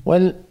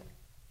 Well,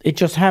 it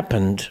just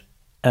happened,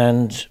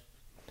 and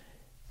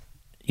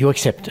you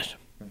accept it.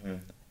 Mm-hmm.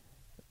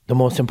 The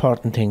most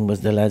important thing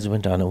was the lads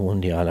went on and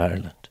won the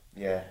All-Ireland.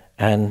 Yeah.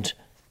 And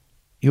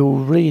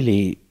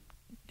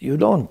you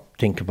don't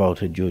think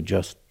about it,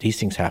 these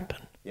things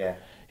happen. Yeah.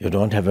 You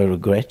don't have a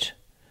regret,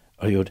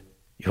 or you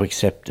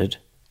accept it,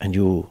 and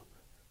you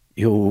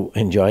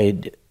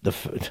enjoyed the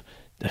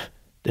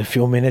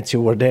few minutes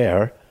you were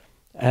there,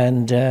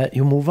 and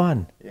you move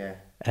on. Yeah.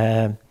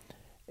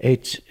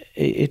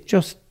 It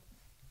just,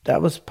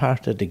 that was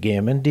part of the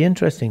game. And the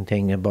interesting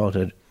thing about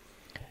it,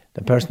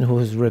 the person who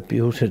is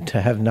reputed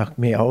to have knocked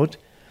me out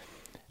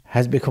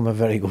has become a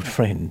very good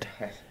friend.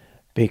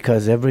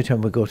 Because every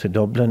time we go to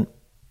Dublin,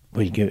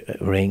 we'll give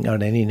a ring, or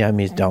any time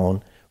he's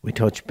down, we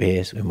touch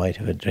base, we might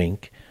have a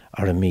drink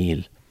or a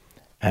meal.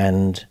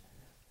 And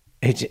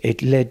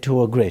it led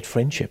to a great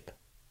friendship.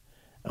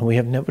 And we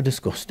have never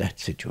discussed that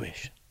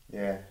situation.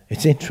 Yeah.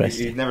 It's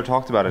interesting. You've never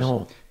talked about it?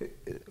 No.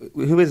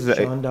 Who is it?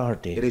 Sean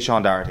Doherty. It is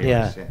Sean Doherty.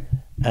 Yeah. Right?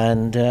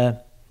 And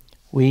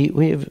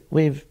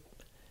we've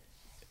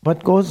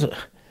what goes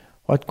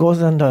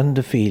on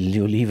the field,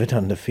 you leave it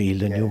on the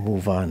field and you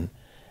move on.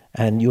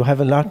 And you have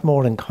a lot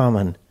more in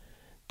common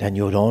than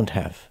you don't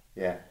have.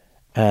 Yeah.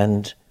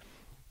 And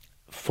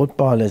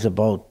football is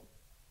about,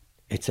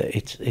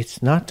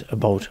 it's not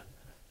about,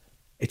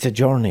 it's a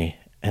journey,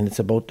 and it's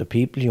about the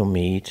people you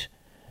meet,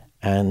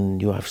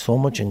 and you have so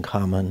much in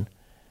common,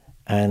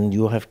 and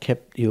you have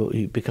kept,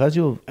 because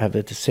you have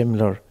a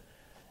similar,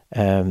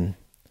 we'll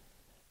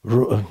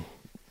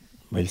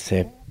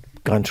say,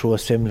 gone through a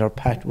similar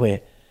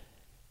pathway,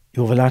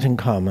 you have a lot in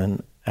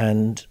common,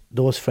 and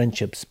those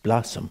friendships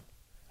blossom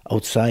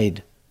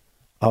outside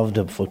of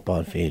the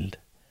football field.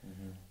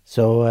 Mm-hmm.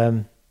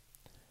 So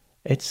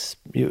it's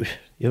you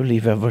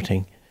leave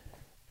everything.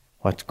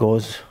 What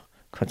goes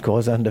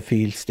on the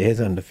field stays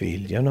on the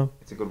field, you know.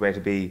 It's a good way to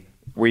be.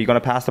 Were you going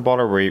to pass the ball,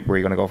 or were you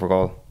going to go for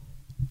goal?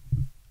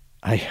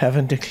 I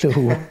haven't a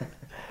clue.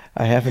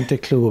 I haven't a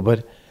clue,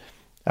 but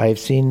I've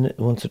seen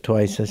once or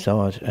twice, I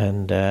saw it,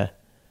 and I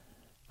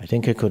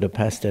think I could have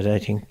passed it. I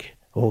think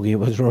Ogie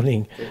was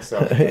running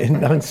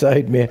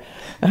alongside me,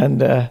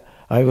 and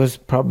I was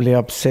probably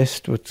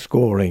obsessed with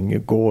scoring a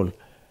goal,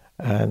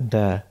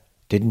 and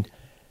didn't.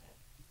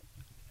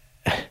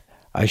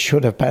 I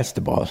should have passed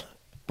the ball,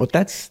 but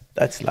that's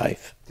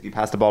life. Did you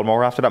pass the ball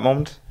more after that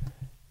moment?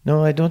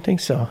 No, I don't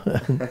think so.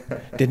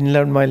 Didn't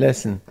learn my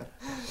lesson.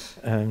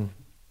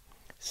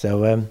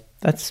 So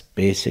that's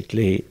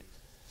basically.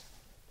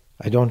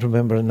 I don't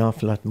remember an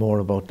awful lot more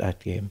about that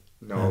game.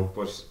 No,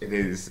 but it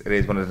is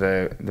one of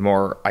the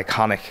more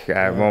iconic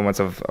moments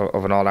of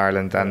an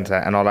All-Ireland and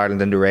an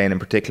All-Ireland in the rain in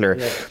particular.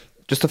 Yeah.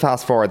 Just to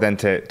fast forward then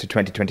to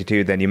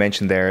 2022, then you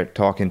mentioned there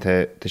talking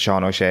to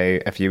Sean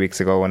O'Shea a few weeks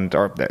ago,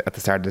 or at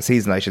the start of the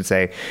season, I should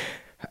say.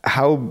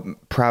 How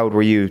proud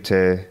were you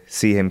to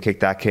see him kick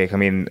that kick? I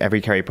mean,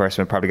 every Kerry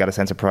person would probably got a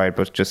sense of pride,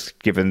 but just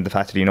given the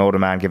fact that you know the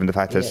man, given the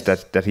fact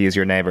that he is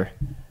your neighbour.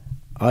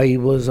 I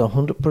was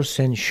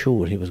 100%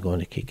 sure he was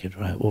going to kick it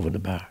right over the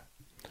bar.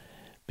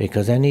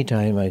 Because any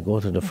time I go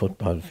to the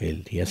football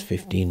field, he has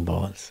 15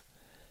 balls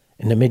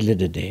in the middle of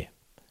the day,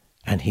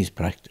 and he's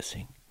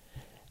practicing.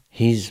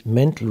 His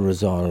mental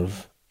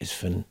resolve is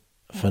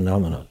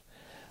phenomenal.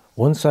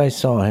 Once I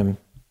saw him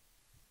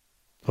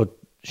put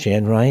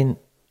Shane Ryan,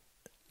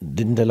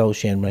 didn't allow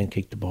Shane Ryan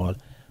to kick the ball.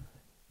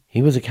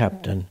 He was a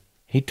captain.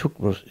 He took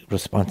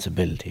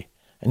responsibility.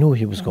 I knew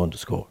he was going to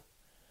score.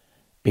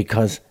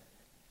 Because,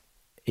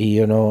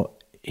 you know,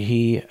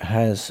 he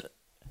has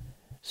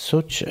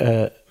such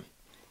a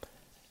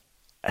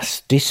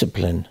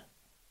discipline,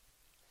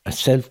 a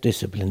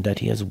self-discipline that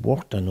he has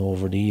worked on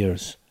over the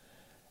years.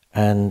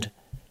 And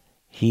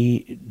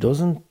he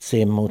doesn't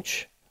say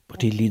much,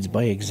 but he leads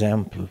by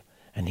example,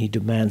 and he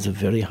demands a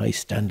very high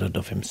standard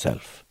of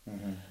himself.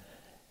 Mm-hmm.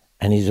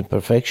 And he's a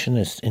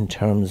perfectionist in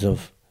terms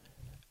of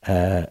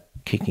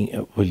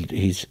kicking,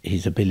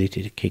 his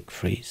ability to kick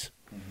frees.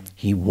 Mm-hmm.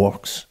 He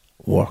works.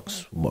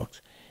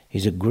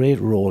 He's a great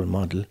role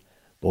model,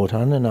 both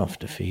on and off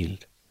the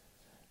field.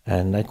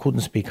 And I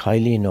couldn't speak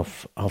highly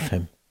enough of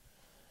him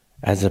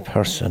as a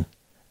person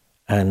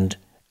and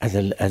as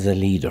a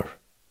leader.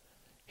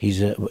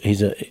 He's a.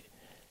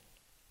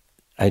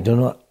 I don't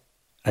know.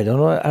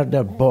 Are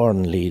they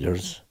born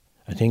leaders?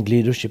 I think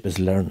leadership is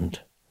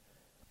learned,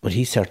 but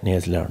he certainly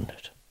has learned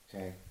it.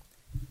 Okay.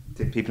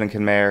 Did people in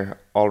Kenmare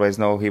always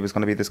know he was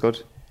going to be this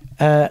good?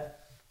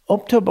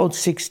 Up to about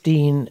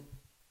 16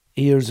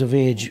 years of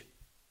age,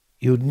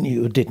 you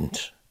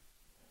didn't.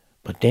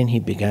 But then he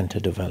began to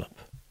develop.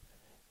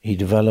 He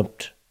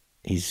developed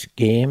his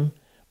game,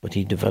 but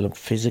he developed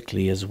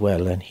physically as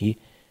well, and he's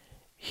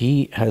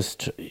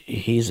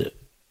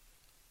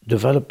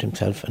developed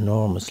himself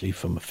enormously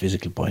from a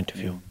physical point of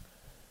view,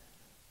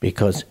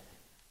 because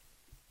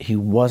he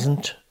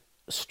wasn't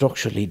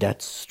structurally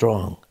that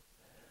strong.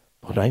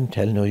 But I'm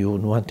telling you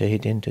wouldn't want to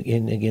hit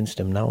in against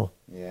him now.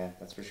 Yeah,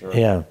 that's for sure.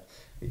 Yeah.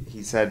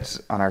 He said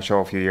on our show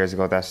a few years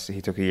ago that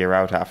he took a year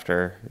out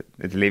after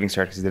the Leaving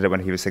Cert, because he did it when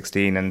he was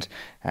 16, and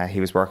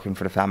he was working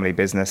for the family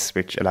business,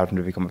 which allowed him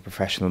to become a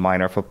professional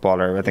minor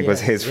footballer, I think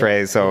was his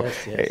phrase. So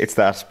it's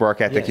that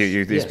work ethic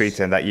you speak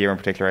to, and that year in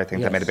particular, I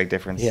think that made a big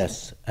difference.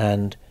 Yes,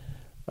 and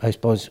I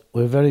suppose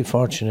we're very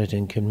fortunate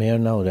in Kenmare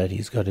now that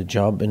he's got a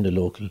job in the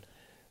local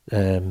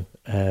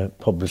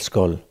public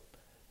school.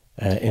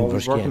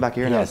 He's working back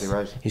here now, is he,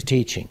 right? He's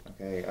teaching.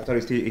 Okay, I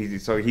thought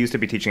so he used to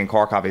be teaching in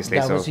Cork, obviously.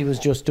 He was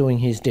just doing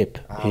his dip.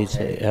 He's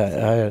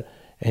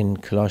in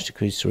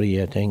Coláiste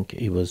 3, I think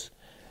he was,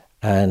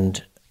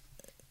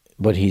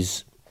 but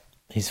he's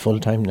full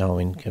time now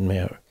in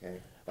Kenmare,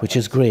 which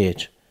is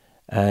great,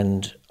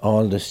 and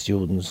all the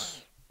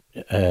students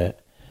you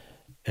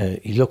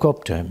look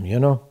up to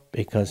him,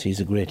 because he's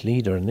a great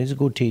leader and he's a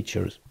good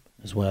teacher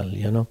as well,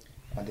 And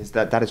is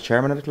that is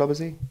chairman of the club, is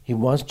he? He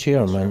was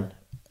chairman.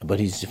 But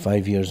his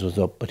 5 years was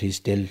up, but he's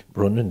still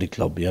running the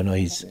club,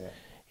 He's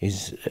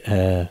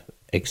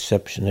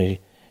exceptionally.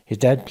 His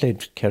dad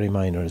played Kerry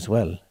Minor as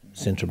well,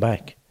 centre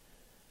back.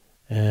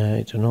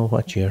 I don't know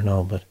what year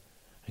now, but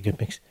I get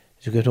mixed.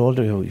 As you get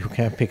older, you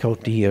can't pick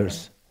out the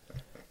years.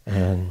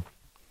 No,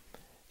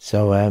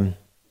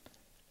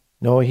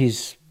 he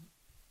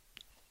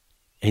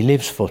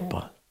lives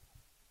football,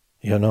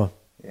 Yeah.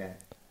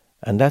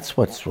 And that's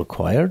what's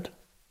required.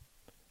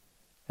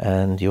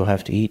 And you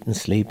have to eat and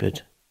sleep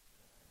it.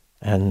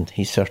 And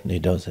he certainly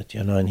does it,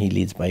 and he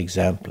leads by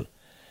example.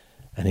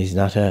 And he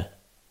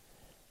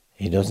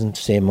doesn't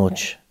say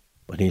much,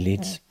 but he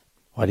leads.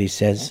 What he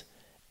says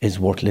is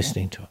worth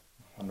listening to.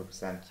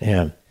 100%.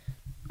 Yeah.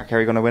 Are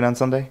Kerry going to win on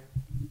Sunday?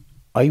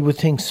 I would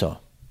think so.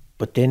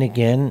 But then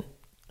again,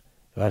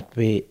 you have to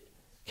be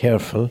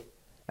careful.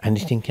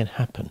 Anything can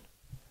happen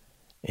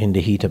in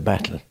the heat of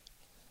battle.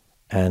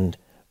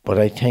 But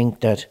I think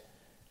that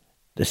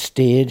the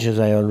stage, as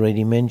I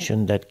already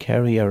mentioned, that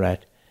Kerry are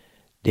at,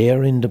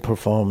 they're in the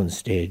performance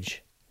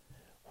stage,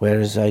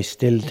 whereas I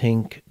still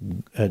think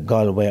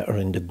Galway are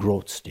in the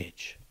growth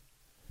stage.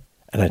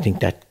 And I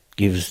think that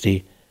gives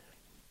the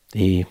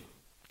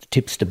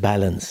tips the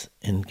balance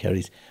in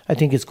Kerry's. I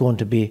think it's going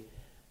to be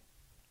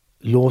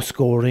low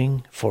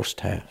scoring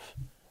first half.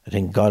 I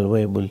think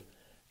Galway will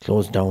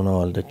close down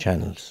all the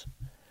channels,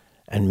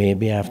 and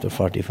maybe after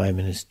 45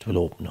 minutes it will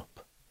open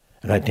up.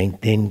 And I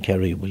think then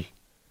Kerry will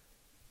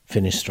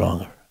finish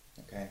stronger.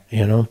 Okay.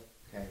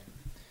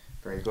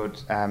 Very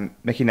good.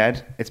 Mickey,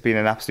 Ned, it's been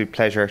an absolute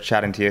pleasure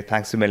chatting to you.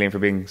 Thanks a million for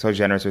being so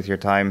generous with your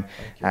time.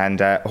 And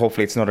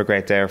hopefully it's another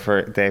great day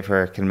for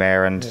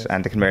Kenmare and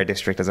the Kenmare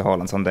district as a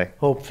whole on Sunday.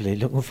 Hopefully,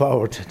 looking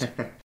forward to it.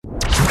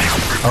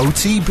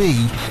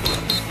 OTB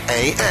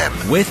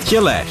AM. With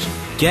Gillette.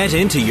 Get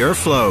into your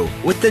flow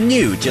with the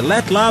new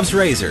Gillette Labs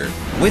Razor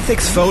with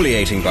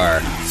exfoliating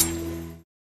bar.